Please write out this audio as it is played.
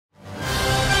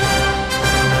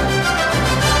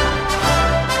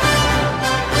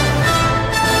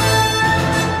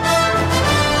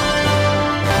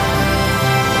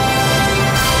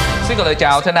gửi lời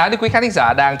chào thân ái đến quý khán thính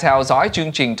giả đang theo dõi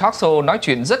chương trình talk show nói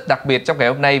chuyện rất đặc biệt trong ngày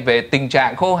hôm nay về tình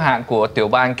trạng khô hạn của tiểu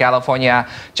bang California.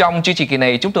 Trong chương trình kỳ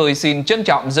này, chúng tôi xin trân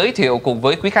trọng giới thiệu cùng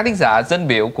với quý khán thính giả dân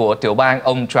biểu của tiểu bang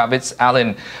ông Travis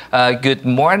Allen. Good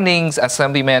morning,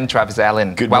 Assemblyman Travis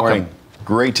Allen. Good Welcome. morning.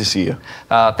 Great to see you.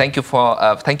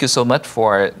 Thank you so much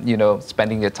for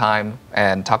spending your time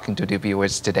and talking to the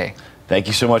viewers today. Thank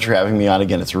you so much for having me on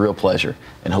again. It's a real pleasure.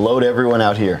 And hello to everyone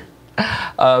out here.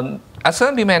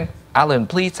 Assemblyman Allen,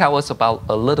 please tell us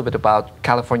a little bit about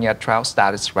California drought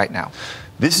status right now.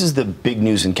 This is the big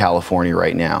news in California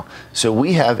right now. So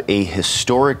we have a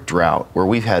historic drought where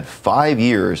we've had 5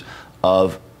 years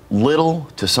of little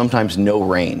to sometimes no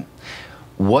rain.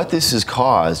 What this has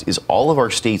caused is all of our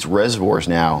state's reservoirs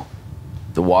now,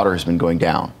 the water has been going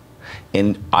down.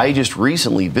 And I just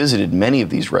recently visited many of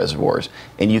these reservoirs,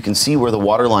 and you can see where the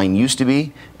water line used to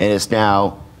be, and it's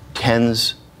now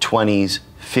 10s, 20s,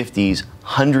 50s,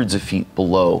 hundreds of feet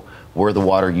below where the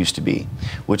water used to be,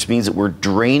 which means that we're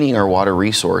draining our water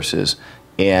resources,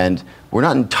 and we're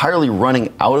not entirely running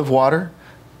out of water,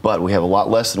 but we have a lot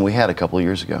less than we had a couple of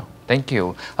years ago. Thank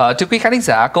you. Thưa quý khán thính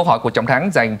giả, câu hỏi của Trọng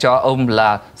Thắng dành cho ông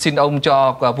là xin ông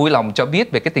vui lòng cho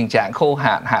biết về cái tình trạng khô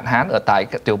hạn, hạn hán ở tại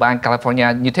tiểu bang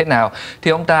California như thế nào.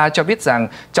 Thì ông ta cho biết rằng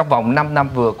trong vòng 5 năm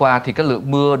vừa qua thì cái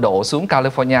lượng mưa đổ xuống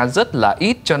California rất là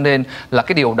ít, cho nên là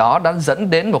cái điều đó đã dẫn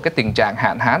đến một cái tình trạng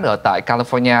hạn hán ở tại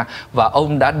California, và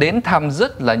ông đã đến thăm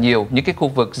rất là nhiều những cái khu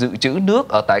vực dự trữ nước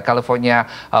ở tại California,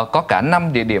 có cả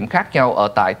 5 địa điểm khác nhau ở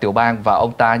tại tiểu bang, và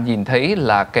ông ta nhìn thấy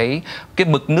là cái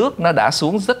mực nước nó đã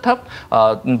xuống rất thấp.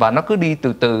 Và nó cứ đi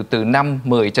từ 5,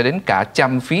 10 cho đến cả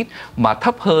 100 feet, mà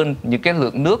thấp hơn những cái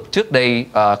lượng nước trước đây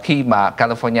khi mà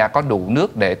California có đủ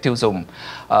nước để tiêu dùng.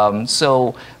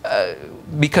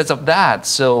 Because of that,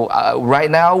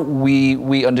 right now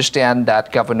we understand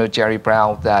that Governor Jerry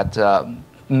Brown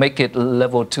make it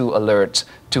level 2 alert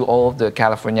to all of the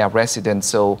California residents.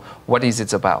 So what is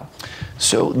it about?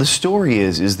 So the story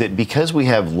is that because we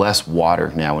have less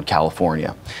water now in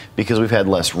California, because we've had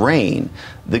less rain,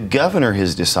 the governor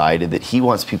has decided that he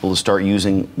wants people to start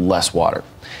using less water.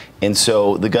 And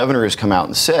so the governor has come out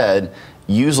and said,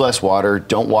 use less water,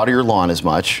 don't water your lawn as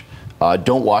much,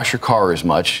 don't wash your car as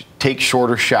much, take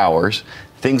shorter showers,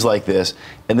 things like this.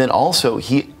 And then also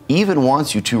he even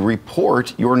wants you to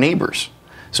report your neighbors.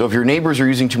 So if your neighbors are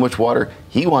using too much water,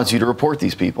 he wants you to report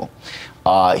these people.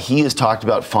 He has talked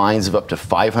about fines of up to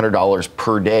 $500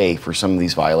 per day for some of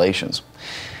these violations.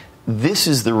 This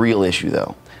is the real issue,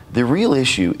 though. The real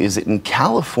issue is that in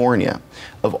California,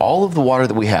 of all of the water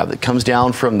that we have that comes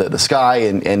down from the sky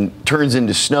and turns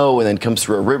into snow and then comes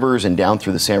through our rivers and down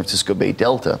through the San Francisco Bay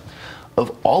Delta, of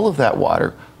all of that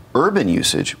water, urban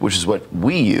usage, which is what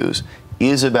we use,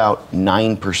 is about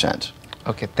 9%.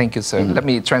 Okay, thank you, sir. Let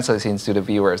me translate into the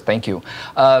viewers. Thank you.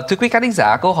 Thưa quý khán thính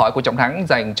giả, câu hỏi của Trọng Thắng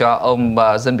dành cho ông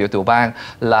dân biểu tiểu bang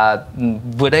là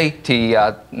vừa đây thì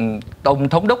ông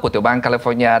thống đốc của tiểu bang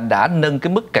California đã nâng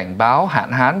cái mức cảnh báo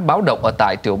hạn hán báo động ở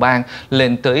tại tiểu bang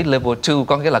lên tới level 2,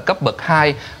 có nghĩa là cấp bậc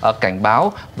 2 cảnh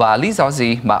báo. Và lý do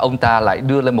gì mà ông ta lại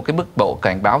đưa lên một cái mức độ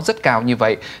cảnh báo rất cao như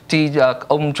vậy? Thì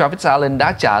ông Travis Allen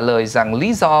đã trả lời rằng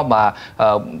lý do mà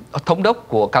thống đốc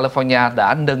của California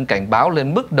đã nâng cảnh báo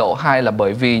lên mức độ 2 là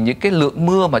bởi vì những cái lượng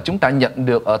mưa mà chúng ta nhận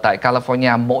được ở tại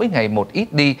California mỗi ngày một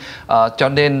ít đi, cho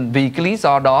nên vì cái lý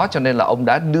do đó cho nên là ông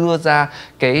đã đưa ra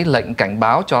cái lệnh cảnh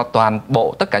báo cho toàn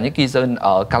bộ tất cả những cư dân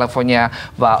ở California,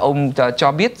 và ông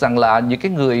cho biết rằng là những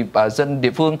cái người dân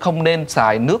địa phương không nên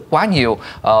xài nước quá nhiều.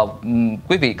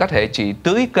 Quý vị có thể chỉ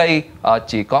tưới cây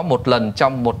chỉ có một lần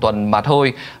trong một tuần mà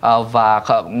thôi, và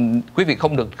quý vị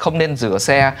không nên rửa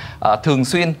xe thường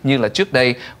xuyên như là trước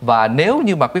đây. Và nếu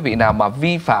như mà quý vị nào mà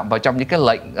vi phạm vào trong những cái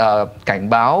lệnh cảnh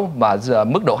báo mà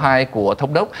mức độ 2 của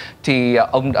thống đốc thì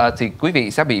quý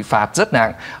vị sẽ bị phạt rất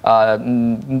nặng,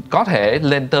 có thể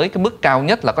lên tới cái mức cao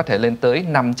nhất là có thể lên tới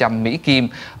 500 Mỹ Kim,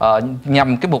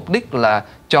 nhằm cái mục đích là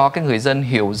cho cái người dân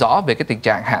hiểu rõ về cái tình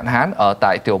trạng hạn hán ở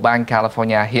tại tiểu bang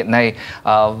California hiện nay.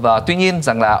 Và tuy nhiên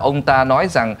rằng là ông ta nói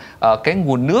rằng cái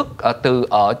nguồn nước từ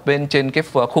ở bên trên cái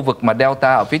khu vực mà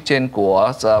Delta ở phía trên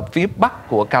của phía bắc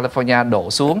của California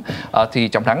đổ xuống, thì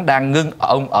Trọng Thắng đang ngưng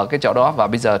ông ở cái chỗ đó. Và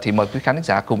bây giờ thì mời quý khán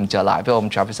giả cùng trở lại với ông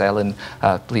Travis Allen.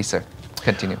 Please sir,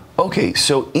 continue. Okay,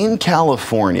 so in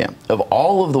California, of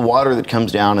all of the water that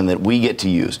comes down and that we get to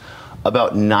use,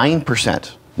 about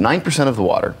 9% of the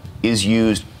water is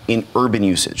used in urban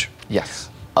usage. Yes.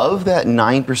 Of that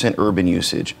 9% urban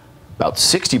usage, about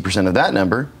 60% of that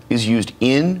number is used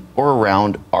in or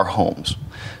around our homes.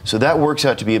 So that works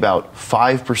out to be about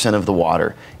 5% of the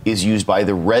water is used by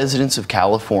the residents of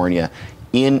California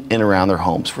in and around their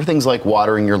homes for things like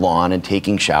watering your lawn and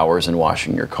taking showers and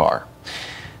washing your car.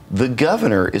 The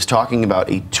governor is talking about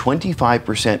a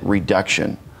 25%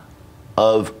 reduction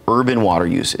of urban water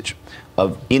usage,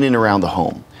 of in and around the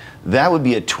home. That would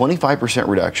be a 25%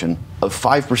 reduction of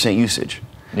 5% usage,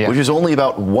 which is only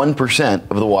about 1%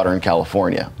 of the water in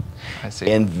California. I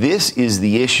see. And this is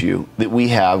the issue that we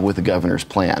have with the governor's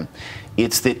plan.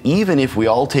 It's that even if we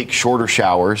all take shorter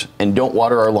showers and don't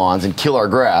water our lawns and kill our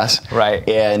grass, right,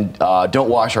 and don't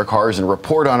wash our cars and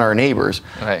report on our neighbors,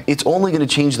 right, it's only going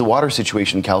to change the water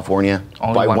situation in California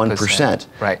only by 1%.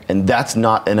 Right. And that's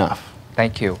not enough.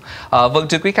 Thank you. Vâng,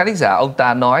 thưa quý khán thính giả, ông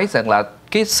ta nói rằng là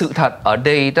cái sự thật ở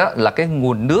đây đó là cái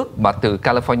nguồn nước mà từ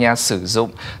California sử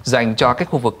dụng dành cho cái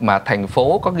khu vực mà thành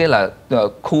phố, có nghĩa là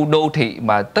khu đô thị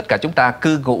mà tất cả chúng ta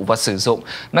cư ngụ và sử dụng,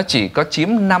 nó chỉ có chiếm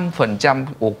 5%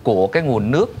 của cái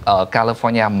nguồn nước ở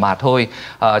California mà thôi.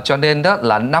 Cho nên đó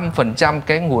là 5%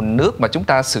 cái nguồn nước mà chúng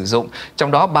ta sử dụng,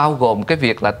 trong đó bao gồm cái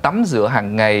việc là tắm rửa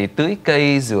hàng ngày, tưới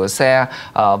cây, rửa xe,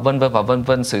 vân vân và vân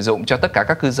vân, sử dụng cho tất cả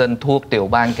các cư dân thuộc tiểu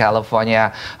bang California.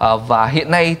 Và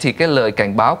hiện nay thì cái lời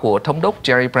cảnh báo của thống đốc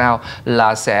Jerry Brown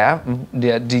là sẽ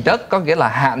deduct, có nghĩa là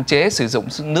hạn chế sử dụng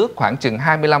nước khoảng chừng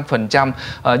 25%.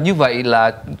 Như vậy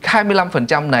là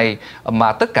 25% này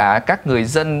mà tất cả các người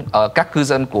dân, các cư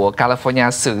dân của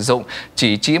California sử dụng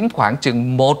chỉ chiếm khoảng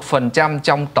chừng 1%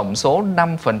 trong tổng số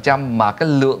 5% mà cái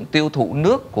lượng tiêu thụ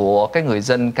nước của cái người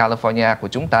dân California của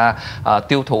chúng ta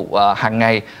tiêu thụ hàng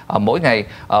ngày, mỗi ngày.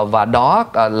 Và đó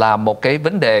là một cái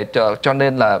vấn đề, cho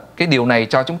nên là cái điều này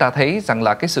cho chúng ta thấy rằng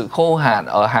là cái sự khô hạn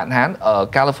hạn hán ở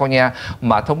California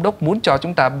mà thống đốc muốn cho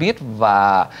chúng ta biết,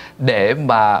 và để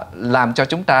mà làm cho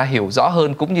chúng ta hiểu rõ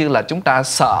hơn, cũng như là chúng ta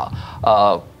sợ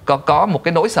có một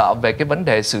cái nỗi sợ về cái vấn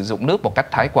đề sử dụng nước một cách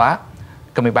thái quá.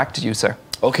 Coming back to you, sir.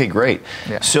 Okay, great.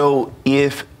 Yeah. So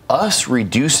if us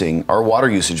reducing our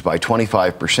water usage by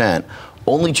 25%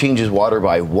 only changes water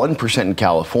by 1% in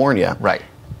California, right,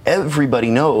 everybody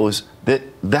knows that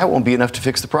that won't be enough to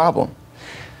fix the problem.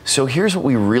 So here's what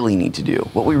we really need to do.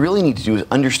 What we really need to do is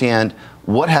understand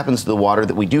what happens to the water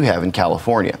that we do have in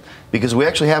California, because we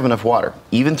actually have enough water.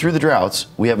 Even through the droughts,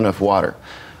 we have enough water.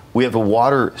 We have a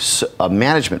water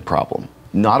management problem,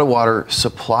 not a water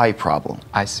supply problem.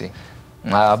 I see.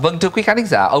 Vâng, thưa quý khán thính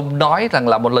giả, ông nói rằng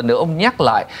là một lần nữa ông nhắc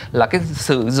lại là cái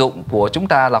sử dụng của chúng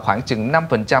ta là khoảng chừng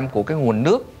 5% của cái nguồn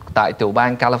nước tại tiểu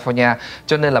bang California,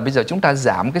 cho nên là bây giờ chúng ta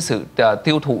giảm cái sự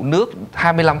tiêu thụ nước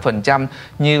 25%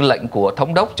 như lệnh của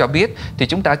thống đốc cho biết, thì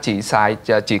chúng ta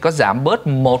chỉ có giảm bớt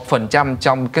 1%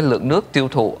 trong cái lượng nước tiêu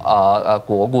thụ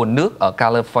của nguồn nước ở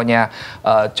California.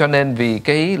 Cho nên vì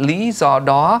cái lý do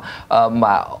đó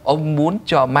mà ông muốn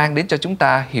mang đến cho chúng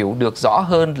ta hiểu được rõ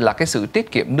hơn là cái sự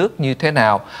tiết kiệm nước như thế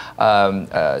nào.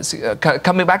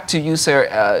 Coming back to you, sir,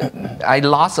 I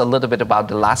lost a little bit about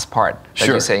the last part that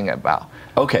you're saying about.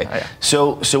 Okay,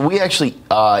 so we actually,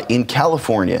 in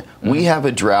California, we have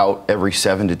a drought every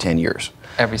 7 to 10 years.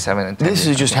 Every 7 and 10 This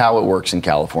is just how it works in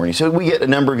California. So we get a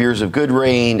number of years of good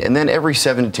rain, and then every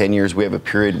 7 to 10 years we have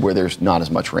a period where there's not as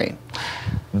much rain.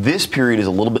 This period is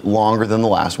a little bit longer than the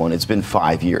last one. It's been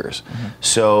 5 years.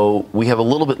 So we have a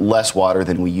little bit less water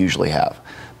than we usually have.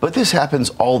 But this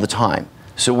happens all the time.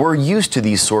 So we're used to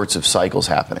these sorts of cycles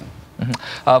happening.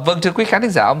 Vâng, thưa quý khán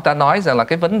thính giả, ông ta nói rằng là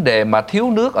cái vấn đề mà thiếu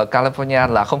nước ở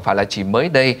California là không phải là chỉ mới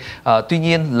đây. Tuy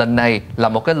nhiên lần này là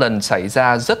một cái lần xảy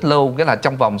ra rất lâu, nghĩa là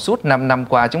trong vòng suốt 5 năm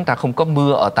qua chúng ta không có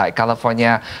mưa ở tại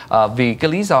California. Vì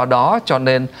cái lý do đó cho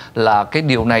nên là cái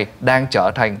điều này đang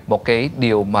trở thành một cái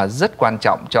điều mà rất quan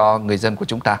trọng cho người dân của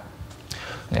chúng ta.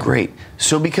 Great.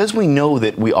 So because we know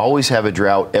that we always have a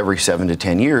drought every 7 to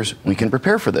 10 years, we can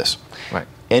prepare for this. Right.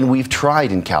 And we've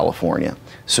tried in California.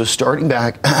 So starting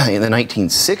back in the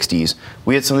 1960s,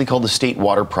 we had something called the State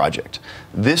Water Project.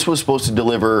 This was supposed to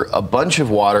deliver a bunch of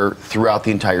water throughout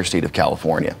the entire state of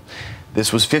California.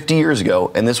 This was 50 years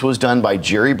ago, and this was done by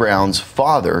Jerry Brown's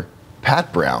father,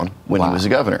 Pat Brown, when he was a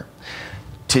governor.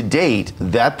 To date,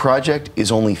 that project is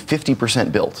only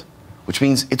 50% built, which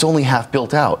means it's only half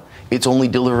built out. It's only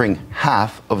delivering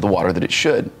half of the water that it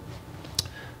should.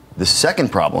 The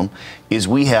second problem is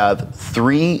we have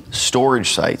 3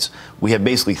 storage sites. We have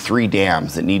basically 3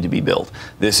 dams that need to be built.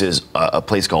 This is a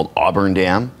place called Auburn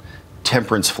Dam,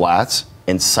 Temperance Flats,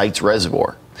 and Sites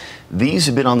Reservoir. These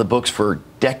have been on the books for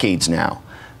decades now,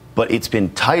 but it's been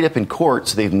tied up in court,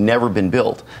 so they've never been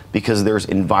built because there's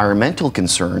environmental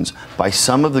concerns by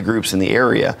some of the groups in the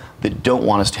area that don't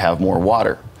want us to have more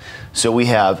water. So we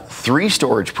have 3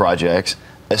 storage projects,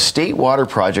 a state water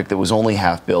project that was only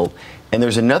half built, and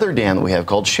there's another dam that we have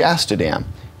called Shasta Dam.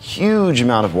 Huge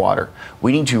amount of water.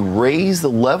 We need to raise the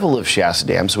level of Shasta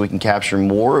Dam so we can capture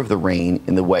more of the rain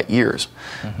in the wet years.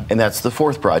 And that's the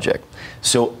 4th project.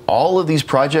 So all of these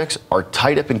projects are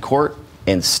tied up in court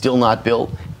and still not built,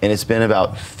 and it's been about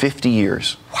 50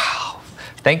 years. Wow.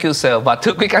 Thank you sir. Và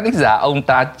thưa quý khán thính giả, ông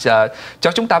ta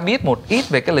cho chúng ta biết một ít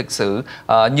về cái lịch sử.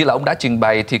 Như là ông đã trình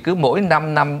bày thì cứ mỗi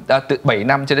 7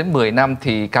 năm cho đến 10 năm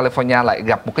thì California lại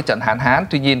gặp một cái trận hạn hán.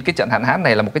 Tuy nhiên cái trận hạn hán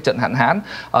này là một cái trận hạn hán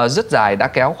rất dài, đã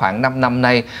kéo khoảng 5 năm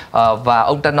nay. Và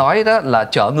ông ta nói đó là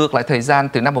trở ngược lại thời gian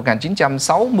từ năm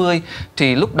 1960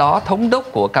 thì lúc đó thống đốc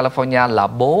của California là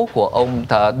bố của ông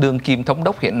đương kim thống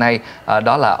đốc hiện nay,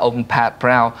 đó là ông Pat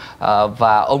Brown,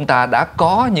 và ông ta đã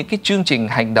có những cái chương trình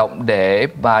hành động để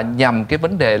và nhằm cái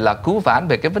vấn đề là cứu vãn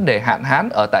về cái vấn đề hạn hán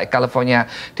ở tại California.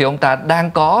 Thì ông ta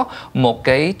đang có một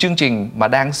cái chương trình mà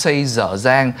đang xây dở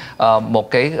dang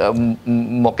một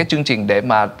cái chương trình để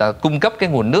mà cung cấp cái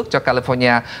nguồn nước cho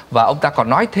California. Và ông ta còn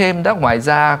nói thêm đó,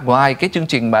 ngoài cái chương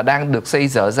trình mà đang được xây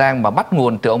dở dang mà bắt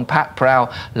nguồn từ ông Pat Brown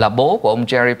là bố của ông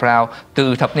Jerry Brown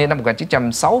từ thập niên năm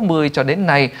 1960 cho đến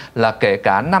nay, là kể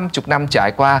cả 50 năm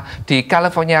trải qua, thì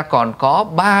California còn có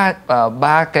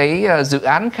ba cái dự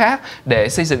án khác để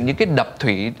xây dựng những cái đập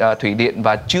thủy điện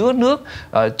và chứa nước,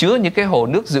 chứa những cái hồ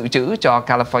nước dự trữ cho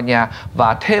California.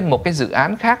 Và thêm một cái dự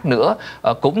án khác nữa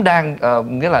cũng đang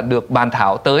nghĩa là được bàn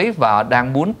thảo tới và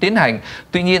đang muốn tiến hành.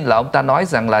 Tuy nhiên là ông ta nói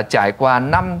rằng là trải qua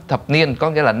 5 thập niên, có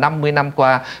nghĩa là 50 năm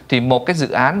qua, thì một cái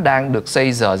dự án đang được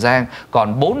xây dở dang,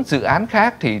 còn 4 dự án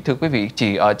khác thì thưa quý vị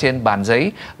chỉ ở trên bàn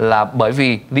giấy, là bởi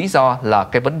vì lý do là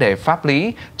cái vấn đề pháp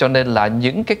lý, cho nên là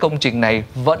những cái công trình này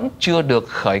vẫn chưa được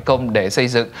khởi công để xây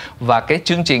dựng. Và cái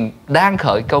chương trình đang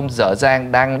khởi công dở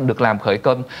dang, đang được làm khởi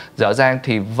công dở dang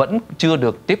thì vẫn chưa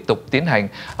được tiếp tục tiến hành.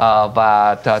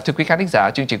 Và thưa quý khán thính giả,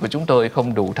 chương trình của chúng tôi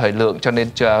không đủ thời lượng, cho nên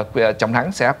Trọng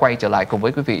Thắng sẽ quay trở lại cùng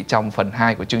với quý vị trong phần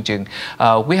 2 của chương trình.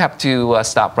 We have to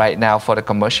stop right now for the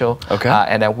commercial. Okay.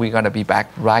 And then we're gonna be back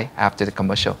right after the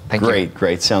commercial. Thank you.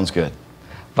 Great, sounds good.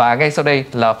 Và ngay sau đây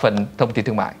là phần thông tin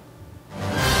thương mại.